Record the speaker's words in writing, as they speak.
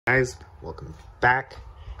Guys, welcome back.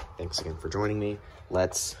 Thanks again for joining me.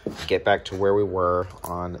 Let's get back to where we were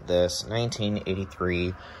on this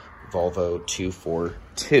 1983 Volvo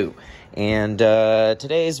 242. And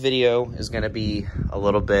today's video is going to be a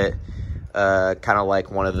little bit kind of like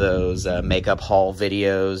one of those makeup haul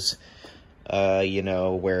videos, you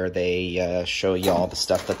know, where they show you all the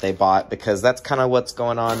stuff that they bought, because that's kind of what's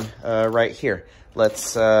going on right here.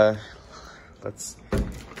 Let's get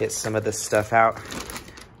some of this stuff out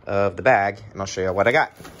of the bag, and I'll show you what I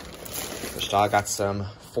got. First of all, I got some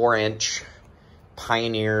 4-inch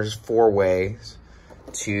Pioneers 4-ways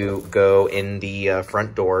to go in the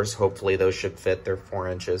front doors. Hopefully those should fit. They're 4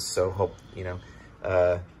 inches, so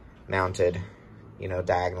mounted, you know,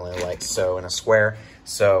 diagonally like so in a square.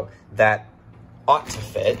 So that ought to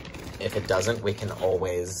fit. If it doesn't, we can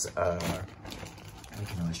always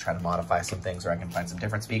try to modify some things, or I can find some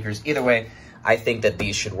different speakers. Either way, I think that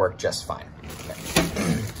these should work just fine. Okay.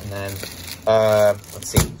 And then, let's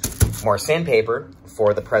see, more sandpaper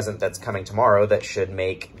for the present that's coming tomorrow that should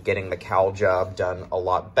make getting the cowl job done a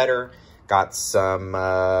lot better. Got some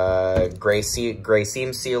gray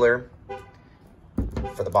seam sealer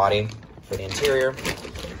for the body, for the interior,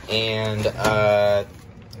 and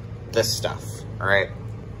this stuff, all right?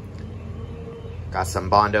 Got some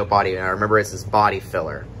Bondo body. Now remember, this is body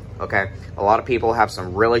filler, okay? A lot of people have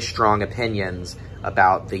some really strong opinions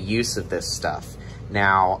about the use of this stuff.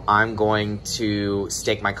 Now, I'm going to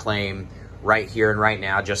stake my claim right here and right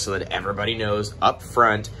now, just so that everybody knows up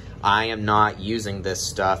front, I am not using this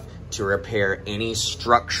stuff to repair any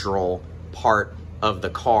structural part of the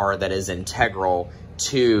car that is integral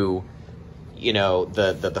to, you know,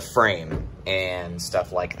 the frame and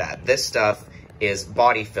stuff like that. This stuff is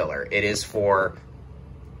body filler. It is for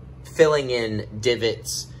filling in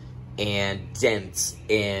divots and dents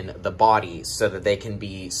in the body so that they can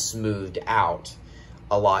be smoothed out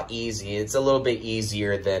a lot easier. It's a little bit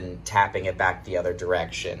easier than tapping it back the other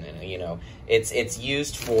direction. And, you know, it's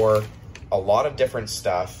used for a lot of different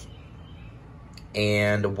stuff.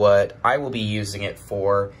 And what I will be using it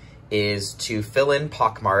for is to fill in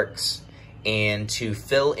pockmarks and to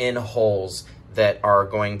fill in holes that are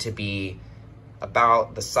going to be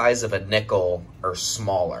about the size of a nickel or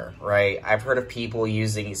smaller, right? I've heard of people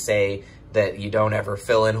say that you don't ever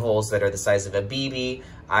fill in holes that are the size of a BB.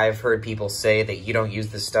 I've heard people say that you don't use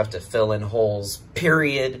this stuff to fill in holes,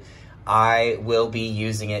 period. I will be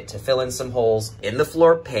using it to fill in some holes in the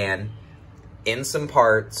floor pan, in some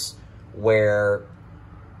parts where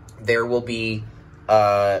there will be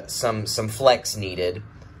some flex needed,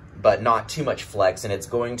 but not too much flex, and it's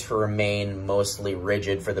going to remain mostly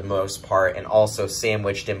rigid for the most part, and also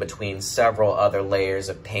sandwiched in between several other layers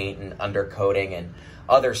of paint and undercoating and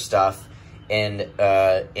other stuff in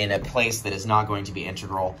a place that is not going to be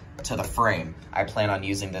integral to the frame. I plan on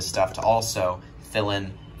using this stuff to also fill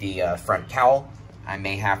in the front cowl. I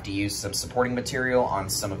may have to use some supporting material on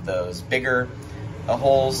some of those bigger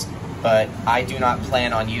holes, but I do not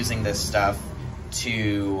plan on using this stuff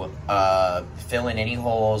to fill in any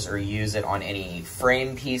holes or use it on any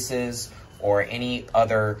frame pieces or any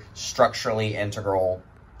other structurally integral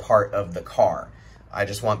part of the car. I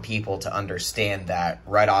just want people to understand that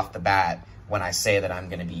right off the bat. When I say that I'm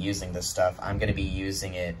going to be using this stuff, I'm going to be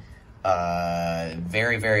using it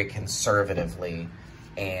very, very conservatively,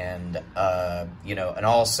 and you know, and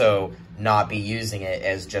also not be using it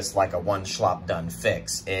as just like a one schlop done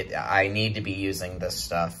fix. I need to be using this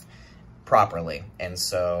stuff properly, and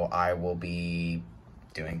so I will be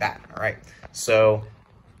doing that. All right, so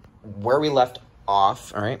where we left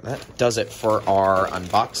off, all right, that does it for our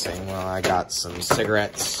unboxing. Well, I got some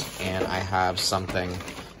cigarettes, and I have something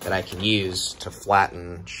that I can use to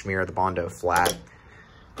flatten, smear the Bondo flat,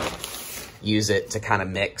 use it to kind of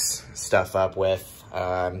mix stuff up with.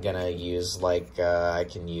 I'm gonna use I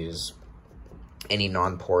can use any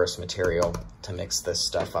non-porous material to mix this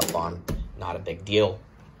stuff up on. Not a big deal.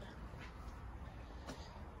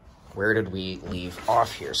 Where did we leave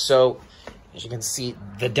off here? So, as you can see,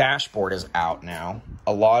 the dashboard is out now.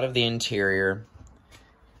 A lot of the interior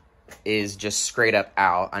is just straight up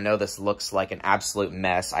out. I know this looks like an absolute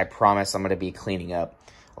mess. I promise I'm going to be cleaning up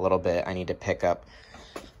a little bit. I need to pick up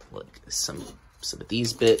some of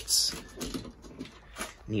these bits.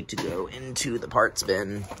 Need to go into the parts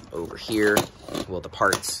bin over here. Well, the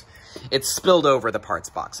parts, it's spilled over the parts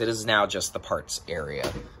box. It is now just the parts area.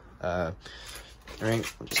 All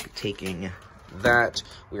right, I'm just taking that.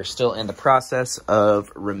 We are still in the process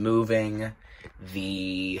of removing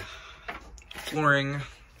the flooring.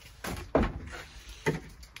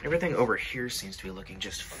 Everything over here seems to be looking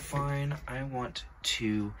just fine. I want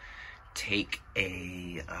to take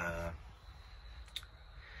a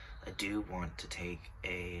do want to take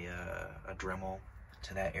a Dremel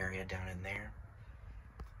to that area down in there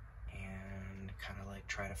and kind of like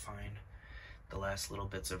try to find the last little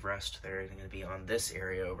bits of rust that are going to be on this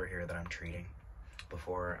area over here that I'm treating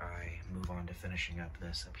before I move on to finishing up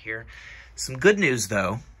this up here. Some good news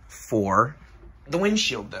though for the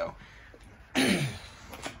windshield though.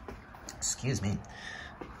 Excuse me.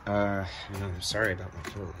 I'm sorry about my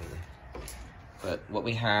throat lately. But what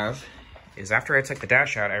we have is, after I took the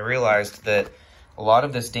dash out, I realized that a lot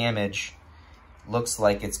of this damage looks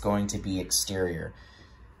like it's going to be exterior.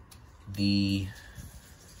 The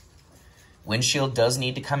windshield does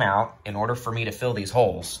need to come out in order for me to fill these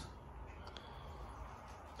holes,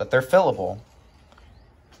 but they're fillable.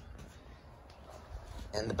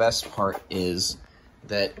 And the best part is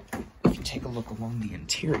that if you take a look along the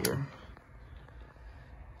interior,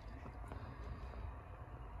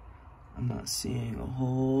 I'm not seeing a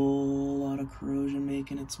whole lot of corrosion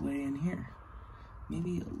making its way in here.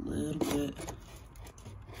 Maybe a little bit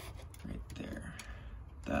right there.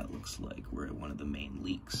 That looks like where one of the main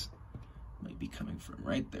leaks might be coming from,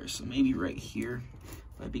 right there. So maybe right here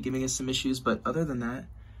might be giving us some issues, but other than that,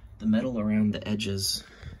 the metal around the edges,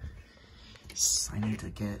 I need to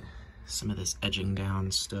get some of this edging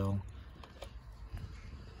down still.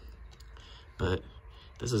 But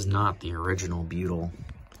this is not the original butyl.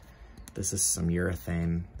 This is some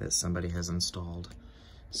urethane that somebody has installed.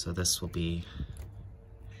 So this will be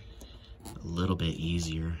a little bit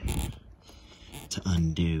easier to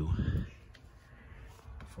undo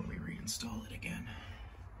before we reinstall it again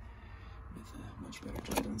with a much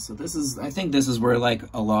better job done. So this is, I think this is where like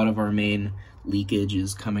a lot of our main leakage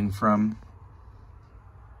is coming from.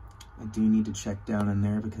 I do need to check down in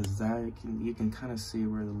there because that you can kind of see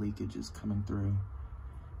where the leakage is coming through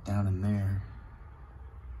down in there.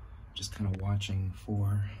 Just kind of watching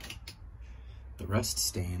for the rust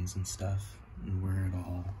stains and stuff and where it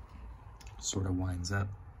all sort of winds up.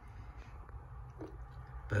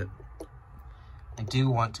 But I do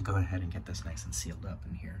want to go ahead and get this nice and sealed up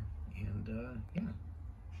in here. And yeah,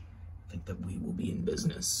 I think that we will be in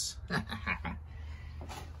business.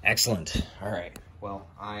 Excellent. All right. Well,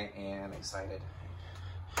 I am excited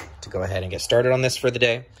to go ahead and get started on this for the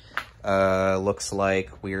day. Looks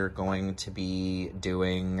like we're going to be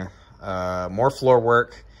doing more floor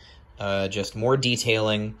work, just more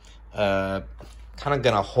detailing. Kind of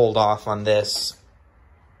gonna hold off on this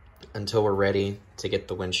until we're ready to get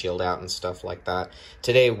the windshield out and stuff like that.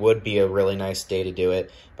 Today would be a really nice day to do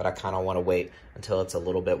it, but I kind of want to wait until it's a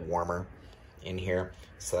little bit warmer in here,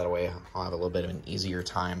 so that way I'll have a little bit of an easier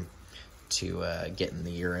time to getting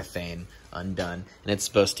the urethane undone. And it's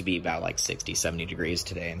supposed to be about like 60, 70 degrees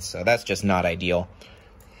today, and so that's just not ideal.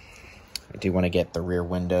 I do want to get the rear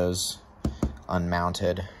windows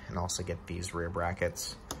unmounted and also get these rear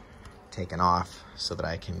brackets taken off so that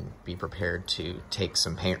I can be prepared to take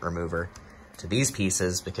some paint remover to these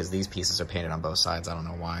pieces, because these pieces are painted on both sides. I don't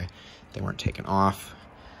know why they weren't taken off.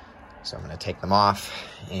 So I'm going to take them off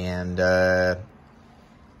and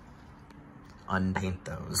unpaint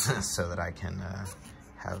those so that I can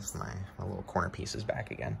have my little corner pieces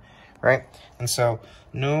back again, right? And so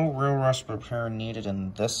no real rust repair needed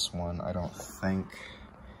in this one, I don't think.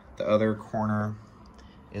 The other corner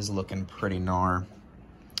is looking pretty gnar,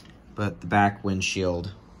 but the back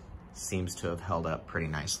windshield seems to have held up pretty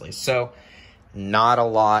nicely. So not a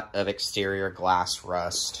lot of exterior glass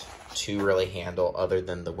rust to really handle other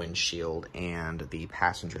than the windshield and the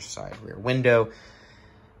passenger side rear window.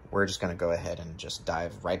 We're just going to go ahead and just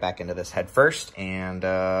dive right back into this head first, and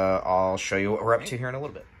I'll show you what we're up to here in a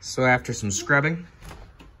little bit. So after some scrubbing,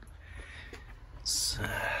 it's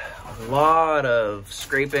a lot of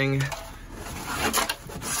scraping.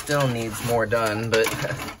 Still needs more done, but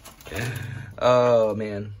oh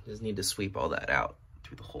man, just need to sweep all that out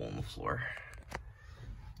through the hole in the floor.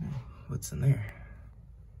 What's in there?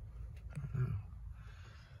 I don't know.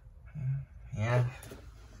 Yeah.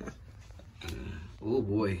 Oh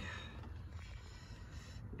boy.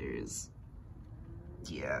 There's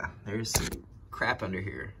some crap under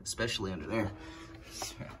here, especially under there.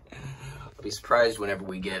 I'll be surprised whenever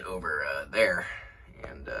we get over there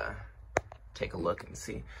and take a look and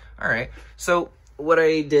see. All right, so what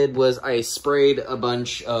I did was I sprayed a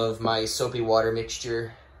bunch of my soapy water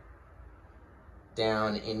mixture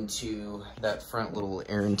down into that front little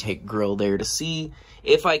air intake grill there to see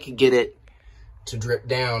if I could get it to drip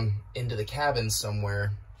down into the cabin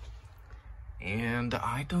somewhere. And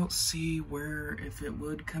I don't see where, if it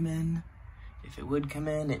would come in. If it would come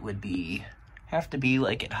in, it would have to be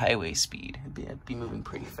like at highway speed. It'd be moving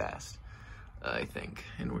pretty fast, I think,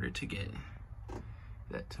 in order to get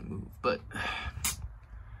that to move. But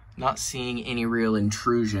not seeing any real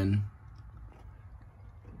intrusion.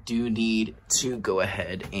 Do need to go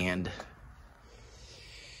ahead and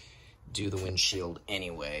do the windshield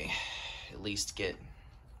anyway. At least get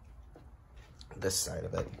this side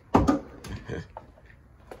of it.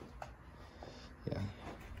 Yeah.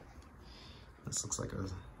 This looks like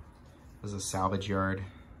this is a salvage yard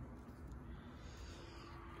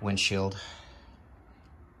windshield.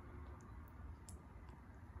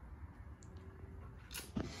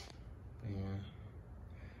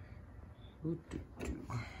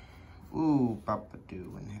 Ooh, Papa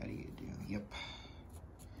Doo, and how do you do? Yep.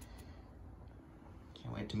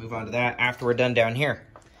 Can't wait to move on to that after we're done down here.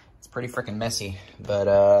 It's pretty freaking messy,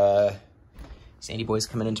 but Sandy Boy's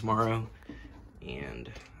coming in tomorrow,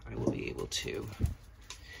 and I will be able to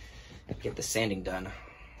get the sanding done.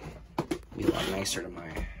 Be a lot nicer to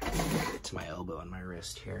my elbow and my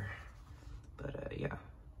wrist here. But yeah.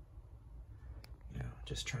 You know,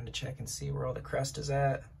 just trying to check and see where all the crust is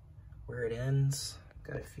at, where it ends.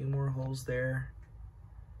 Got a few more holes there.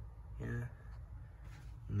 Yeah.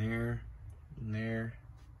 And there, and there.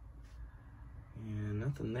 And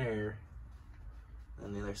nothing there.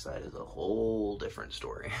 And the other side is a whole different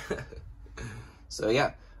story. So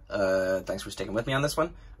yeah, thanks for sticking with me on this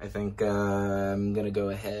one. I think I'm gonna go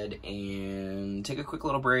ahead and take a quick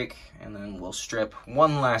little break, and then we'll strip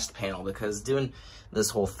one last panel, because doing this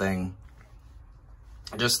whole thing,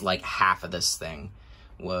 just like half of this thing,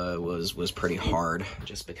 was pretty hard,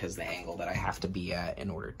 just because the angle that I have to be at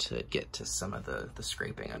in order to get to some of the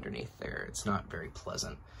scraping underneath there. It's not very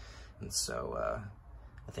pleasant. And so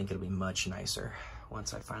I think it'll be much nicer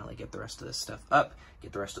once I finally get the rest of this stuff up,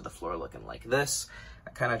 get the rest of the floor looking like this.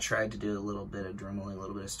 I kind of tried to do a little bit of dremeling, a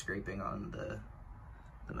little bit of scraping on the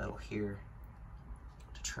metal here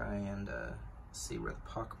to try and see where the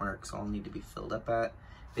pock marks all need to be filled up at.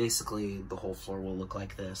 Basically, the whole floor will look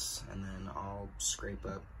like this, and then I'll scrape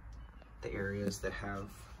up the areas that have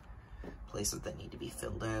places that need to be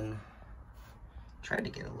filled in. Tried to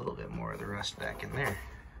get a little bit more of the rust back in there.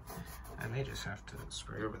 I may just have to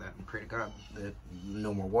spray over that and pray to God that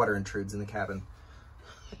no more water intrudes in the cabin.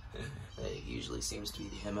 It usually seems to be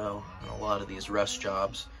the MO in a lot of these rust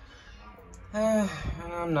jobs. I'm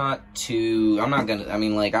not gonna, I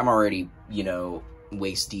mean, like, I'm already, you know,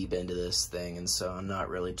 waist deep into this thing, and so I'm not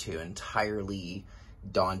really too entirely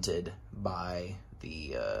daunted by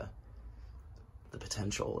the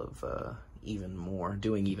potential of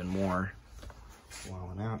doing even more while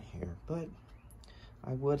I'm out here. But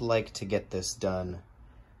I would like to get this done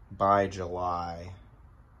by July,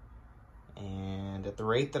 and at the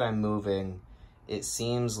rate that I'm moving, it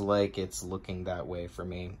seems like it's looking that way for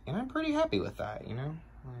me, and I'm pretty happy with that, you know?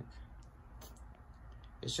 Like,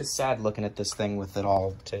 it's just sad looking at this thing with it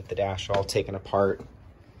all, the dash all taken apart,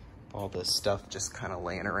 all this stuff just kind of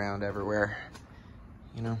laying around everywhere,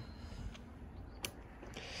 you know?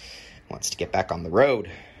 Wants to get back on the road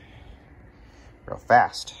real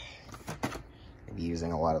fast. I'll be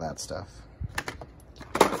using a lot of that stuff.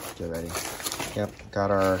 Get ready. Yep,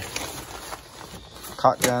 got our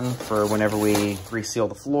caulk gun for whenever we reseal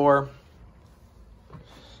the floor.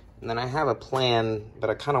 And then I have a plan, but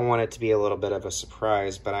I kind of want it to be a little bit of a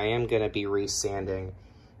surprise, but I am going to be resanding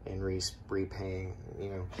and repainting, you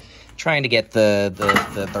know, trying to get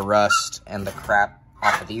the rust and the crap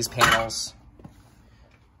off of these panels,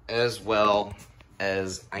 as well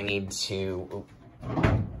as I need to,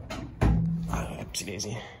 oopsie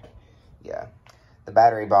daisy. Yeah, the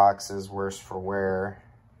battery box is worse for wear.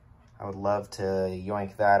 I would love to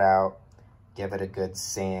yoink that out, give it a good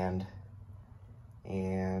sand,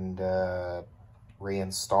 and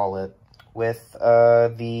reinstall it with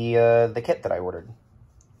the kit that I ordered.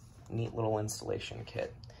 Neat little installation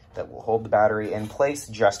kit that will hold the battery in place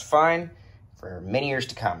just fine for many years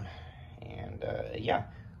to come. And yeah,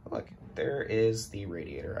 look, there is the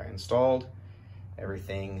radiator I installed.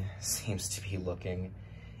 Everything seems to be looking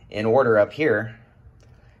in order up here.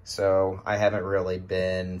 So I haven't really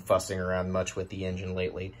been fussing around much with the engine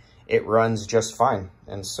lately. It runs just fine.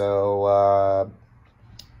 And so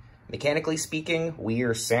mechanically speaking, we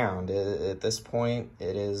are sound. At this point,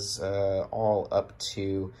 it is all up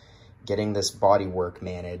to getting this bodywork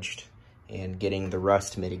managed and getting the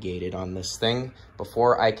rust mitigated on this thing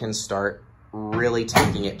before I can start really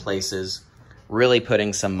taking it places, really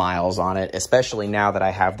putting some miles on it, especially now that I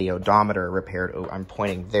have the odometer repaired. Oh, I'm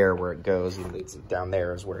pointing there where it goes, and it's down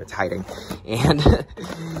there is where it's hiding. And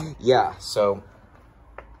yeah, so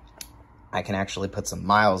I can actually put some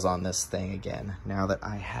miles on this thing again now that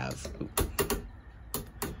I have,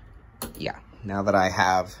 now that I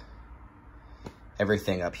have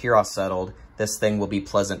everything up here all settled. this thing will be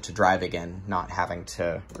pleasant to drive again, not having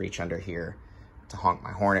to reach under here to honk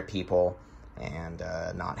my horn at people, and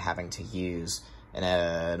not having to use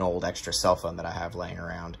an old extra cell phone that I have laying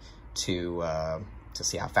around to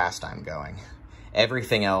see how fast I'm going.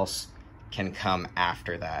 Everything else can come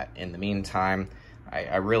after that. In the meantime,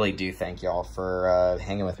 I really do thank y'all for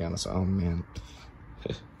hanging with me on this. Oh man.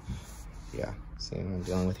 Yeah, see what I'm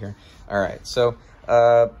dealing with here. All right, so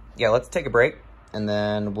yeah, let's take a break, and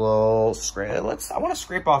then we'll I want to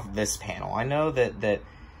scrape off this panel. I know that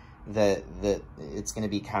it's going to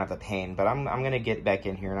be kind of a pain, but I'm going to get back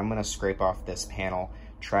in here and I'm going to scrape off this panel,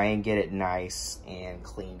 try and get it nice and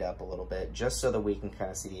cleaned up a little bit, just so that we can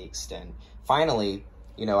kind of see the extent. Finally,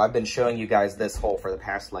 you know, I've been showing you guys this hole for the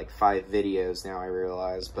past like 5 videos now, I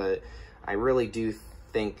realize, but I really do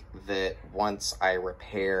think that once I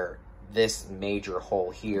repair this major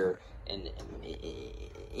hole here, and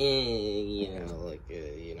you know, like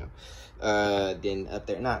then up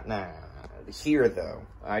there, here though,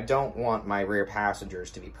 I don't want my rear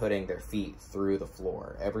passengers to be putting their feet through the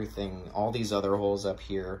floor. Everything, all these other holes up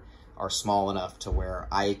here are small enough to where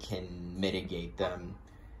I can mitigate them,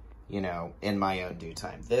 you know, in my own due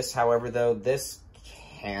time. This, however, though, this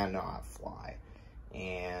cannot fly.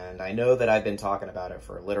 And I know that I've been talking about it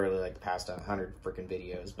for literally like the past 100 freaking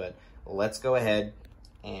videos, but let's go ahead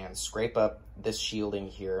and scrape up this shielding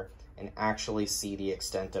here and actually see the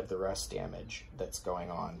extent of the rust damage that's going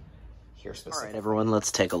on here specifically. All right, everyone,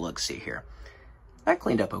 let's take a look-see here. That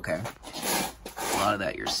cleaned up okay. A lot of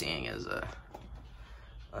that you're seeing is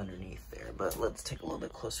underneath there, but let's take a little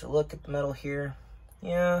bit closer look at the metal here.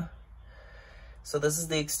 Yeah. So this is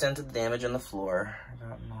the extent of the damage on the floor. I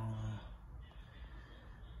got them all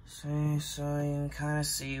so you can kind of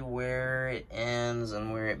see where it ends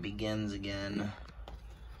and where it begins again.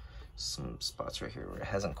 Some spots right here where it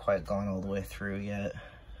hasn't quite gone all the way through yet.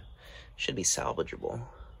 Should be salvageable.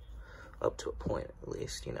 Up to a point, at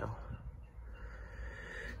least, you know.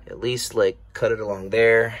 At least, like, cut it along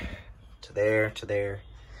there, to there, to there.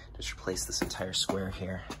 Just replace this entire square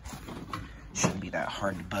here. Shouldn't be that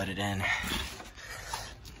hard to butt it in.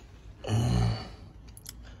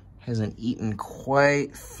 Hasn't eaten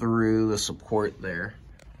quite through the support there.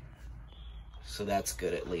 So that's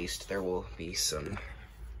good, at least. There will be some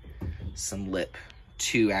lip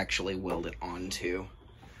to actually weld it onto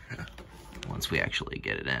once we actually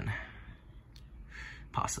get it in.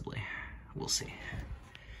 Possibly. We'll see.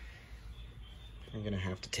 I'm gonna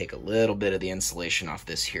have to take a little bit of the insulation off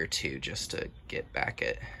this here too, just to get back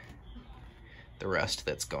at the rust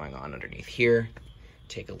that's going on underneath here.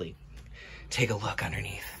 Take a look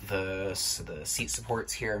underneath the seat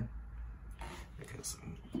supports here, because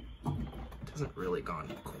it hasn't really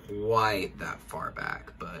gone quite that far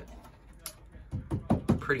back, but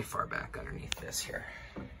pretty far back underneath this here.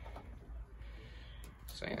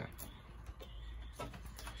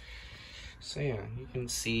 So yeah, you can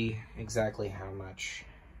see exactly how much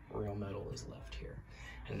real metal is left here.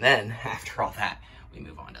 And then, after all that, we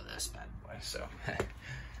move on to this bad boy. So,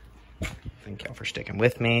 thank y'all for sticking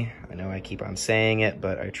with me. I know I keep on saying it,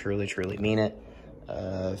 but I truly, truly mean it.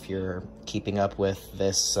 If you're keeping up with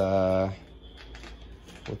this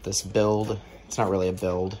build, it's not really a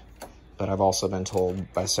build, but I've also been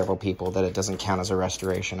told by several people that it doesn't count as a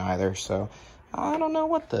restoration either. So, I don't know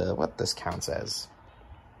what this counts as.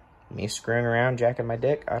 Me screwing around, jacking my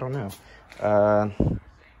dick? I don't know.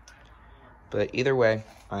 But either way,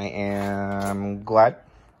 I am glad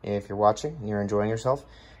if you're watching and you're enjoying yourself.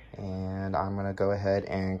 And I'm going to go ahead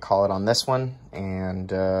and call it on this one. And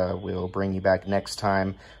we'll bring you back next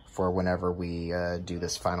time for whenever we do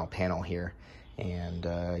this final panel here. And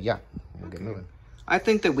yeah, we'll get moving. I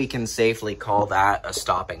think that we can safely call that a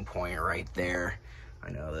stopping point right there.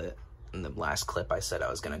 I know that in the last clip I said I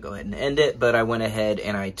was going to go ahead and end it, but I went ahead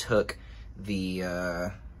and I took the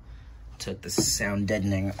sound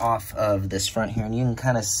deadening off of this front here, and you can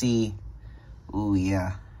kind of see, ooh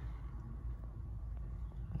yeah,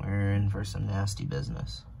 we're in for some nasty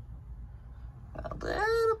business. A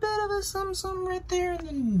little bit of a some right there, and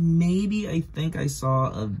then maybe I think I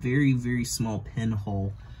saw a very, very small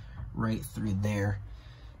pinhole right through there.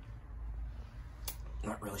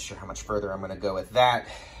 Not really sure how much further I'm going to go with that.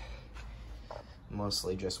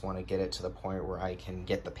 Mostly just want to get it to the point where I can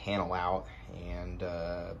get the panel out and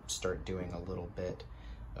start doing a little bit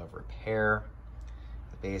of repair.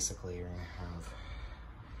 Basically, you're gonna have,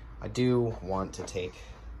 I do want to take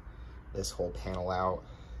this whole panel out.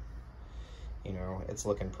 You know, it's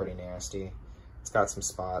looking pretty nasty. It's got some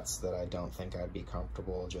spots that I don't think I'd be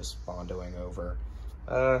comfortable just bondoing over.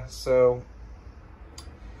 So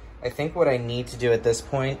I think what I need to do at this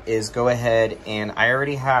point is go ahead and I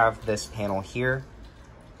already have this panel here.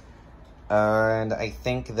 And I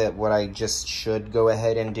think that what I just should go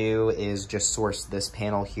ahead and do is just source this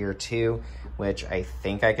panel here too, which I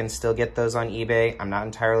think I can still get those on eBay. I'm not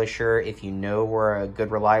entirely sure. If you know where a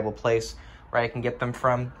good reliable place where I can get them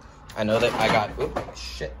from. I know that I got, oh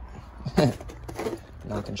shit.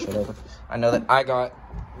 Knocking shit over. I know that I got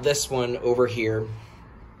this one over here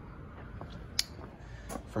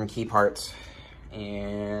from Key Parts,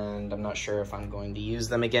 and I'm not sure if I'm going to use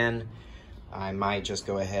them again. I might just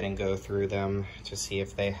go ahead and go through them to see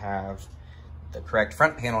if they have the correct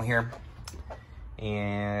front panel here.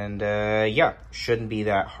 And yeah, shouldn't be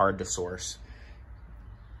that hard to source.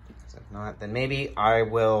 If not, then maybe I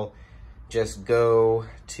will just go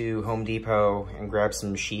to Home Depot and grab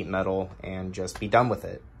some sheet metal and just be done with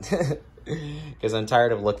it. Because I'm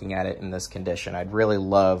tired of looking at it in this condition. I'd really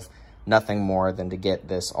love nothing more than to get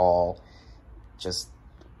this all just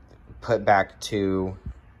put back to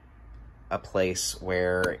a place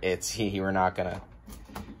where it's, you're not gonna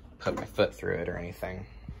put my foot through it or anything.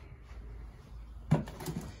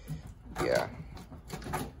 Yeah.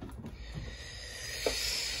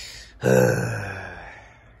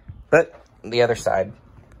 But the other side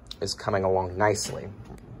is coming along nicely.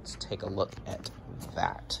 Let's take a look at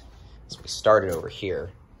that. So we started over here.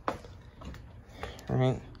 All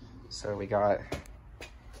right, so we got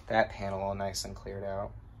that panel all nice and cleared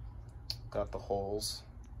out. Got the holes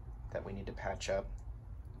that we need to patch up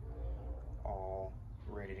all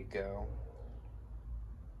ready to go.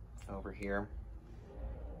 Over here,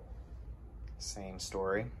 same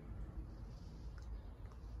story.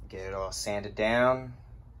 Get it all sanded down,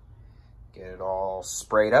 get it all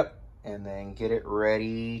sprayed up, and then get it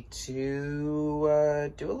ready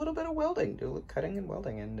to do a little bit of welding, do a little cutting and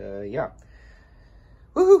welding, and yeah.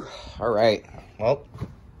 Woohoo! All right, well,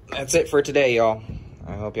 that's it for today, y'all.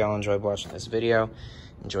 I hope y'all enjoyed watching this video.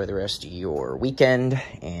 Enjoy the rest of your weekend,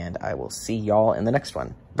 and I will see y'all in the next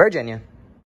one. Virginia.